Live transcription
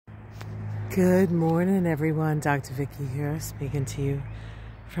Good morning, everyone. Dr. Vicki here, speaking to you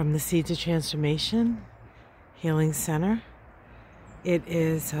from the Seeds of Transformation Healing Center. It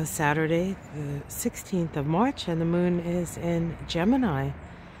is Saturday, the 16th of March, and the moon is in Gemini.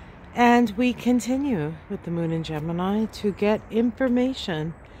 And we continue with the moon in Gemini to get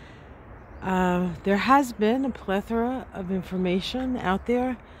information. There has been a plethora of information out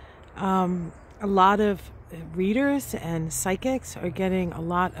there. A lot of readers and psychics are getting a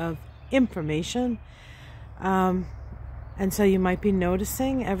lot of information, and so you might be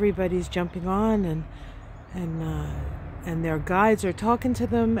noticing everybody's jumping on and their guides are talking to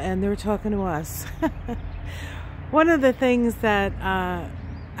them and they're talking to us. One of the things that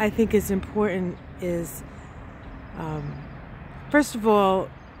I think is important is, first of all,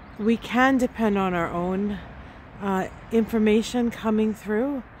 we can depend on our own information coming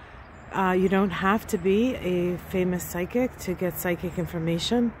through. You don't have to be a famous psychic to get psychic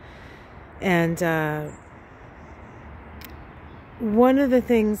information. And one of the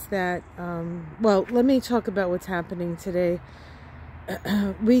things that, well, let me talk about what's happening today.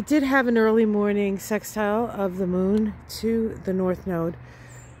 We did have an early morning sextile of the moon to the Norrh Node,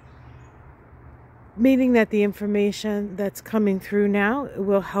 meaning that the information that's coming through now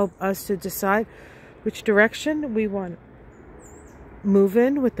will help us to decide which direction we want to move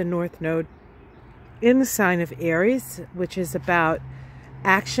in with the Norrh Node in the sign of Aries, which is about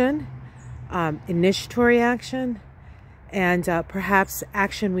action, initiatory action, and perhaps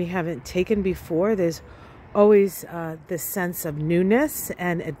action we haven't taken before. There's always this sense of newness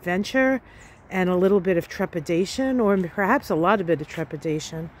and adventure and a little bit of trepidation, or perhaps a lot of bit of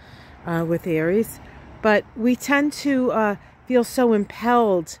trepidation with Aries. But we tend to feel so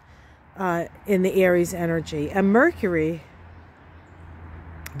impelled in the Aries energy. And Mercury,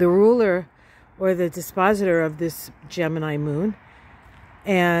 the ruler or the dispositor of this Gemini moon,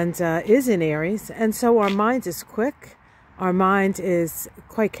 and is in Aries, and so our mind is quick, our mind is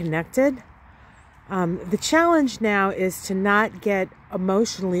quite connected. The challenge now is to not get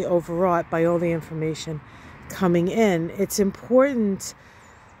emotionally overwrought by all the information coming in. It's important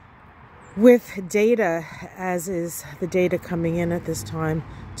with data, as is the data coming in at this time,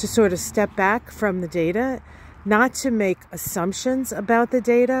 to sort of step back from the data, not to make assumptions about the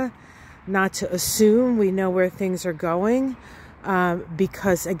data, not to assume we know where things are going.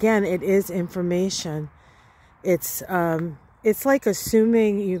 Because again, it is information. It's like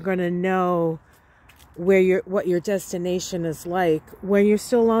assuming you're going to know what your destination is like when you're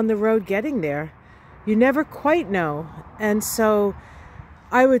still on the road getting there. You never quite know. And so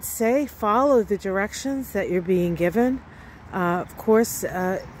I would say follow the directions that you're being given. Of course,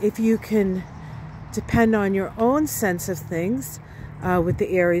 if you can depend on your own sense of things with the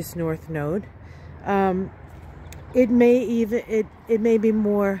Aries Norrh Node, it may be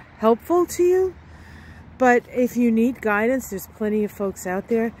more helpful to you. But if you need guidance, there's plenty of folks out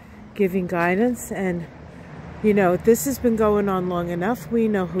there giving guidance. And, you know, this has been going on long enough. We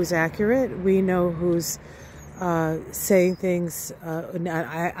know who's accurate. We know who's saying things.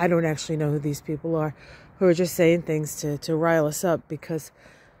 I don't actually know who these people are who are just saying things to rile us up, because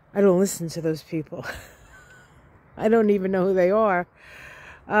I don't listen to those people. I don't even know who they are.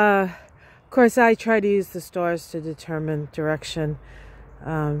 Of course, I try to use the stars to determine direction,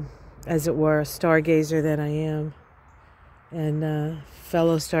 as it were, a stargazer that I am, and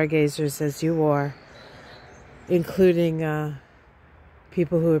fellow stargazers as you are, including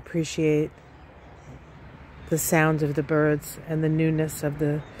people who appreciate the sound of the birds and the newness of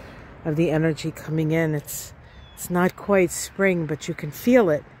the energy coming in. It's not quite spring, but you can feel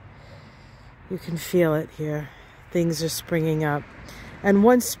it. You can feel it here. Things are springing up. And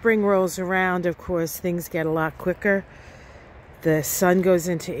once spring rolls around, of course, things get a lot quicker. The sun goes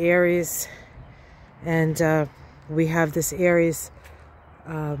into Aries, and we have this Aries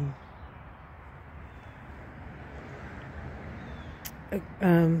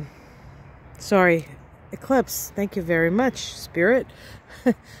eclipse. Thank you very much, Spirit.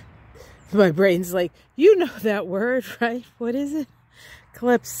 My brain's like, you know that word, right? What is it?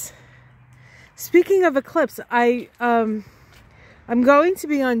 Eclipse. Speaking of eclipse, I'm going to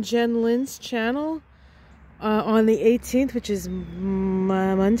be on Jen Lynn's channel on the 18th, which is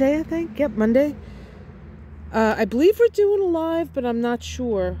Monday, I think. Yep, Monday. I believe we're doing a live, but I'm not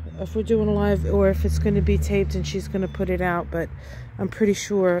sure if we're doing a live or if it's going to be taped and she's going to put it out. But I'm pretty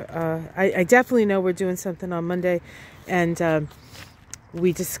sure. I definitely know we're doing something on Monday, and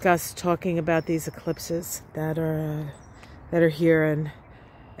we discussed talking about these eclipses that are here,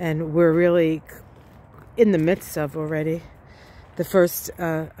 and we're really in the midst of already. The first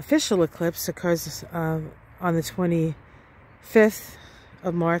official eclipse occurs on the 25th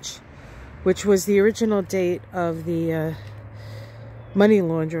of March, which was the original date of the money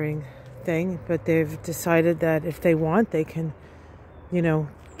laundering thing. But they've decided that if they want, they can, you know,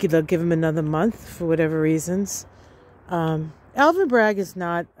 they'll give him another month for whatever reasons. Alvin Bragg is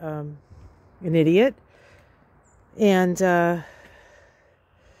not an idiot. And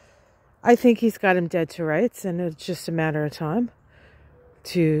I think he's got him dead to rights, and it's just a matter of time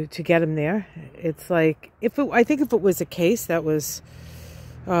to get him there. It's like, I think if it was a case that was,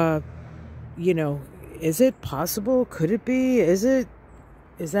 you know, is it possible? Could it be? Is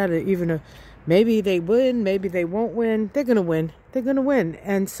that even a, maybe they win, maybe they won't win. They're going to win. They're going to win.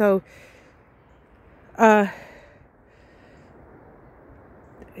 And so,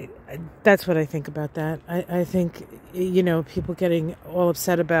 that's what I think about that. I think, you know, people getting all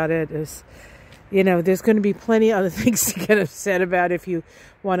upset about it is, you know, there's going to be plenty of other things to get upset about if you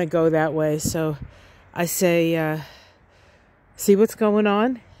want to go that way. So I say, see what's going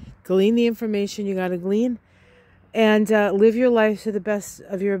on, glean the information you got to glean, and live your life to the best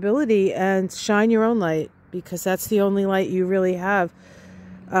of your ability and shine your own light, because that's the only light you really have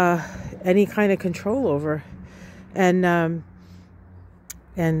any kind of control over.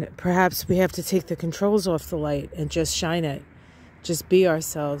 And perhaps we have to take the controls off the light and just shine it. Just be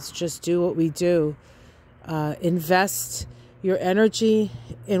ourselves. Just do what we do. Invest your energy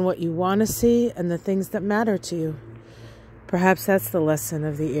in what you want to see and the things that matter to you. Perhaps that's the lesson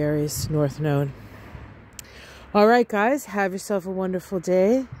of the Aries North Node. All right, guys. Have yourself a wonderful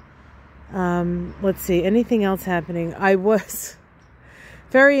day. Let's see. Anything else happening? I was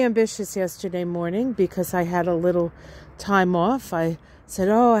very ambitious yesterday morning because I had a little time off. I said,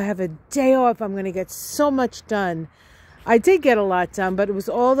 oh, I have a day off. I'm going to get so much done. I did get a lot done, but it was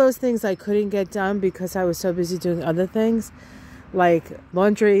all those things I couldn't get done because I was so busy doing other things, like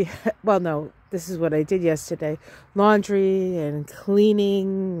laundry. Well, no, this is what I did yesterday. Laundry and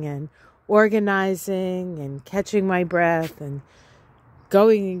cleaning and organizing and catching my breath and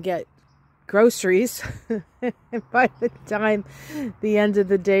going and get groceries. And by the time the end of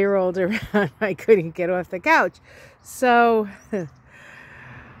the day rolled around, I couldn't get off the couch. So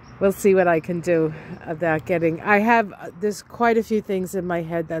we'll see what I can do about getting. There's quite a few things in my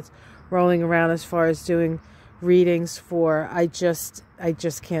head that's rolling around as far as doing readings for. I just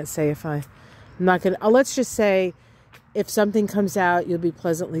can't say if I'm not going to. Let's just say if something comes out, you'll be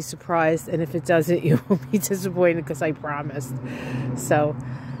pleasantly surprised. And if it doesn't, you will be disappointed because I promised. So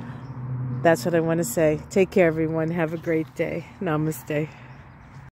that's what I want to say. Take care, everyone. Have a great day. Namaste.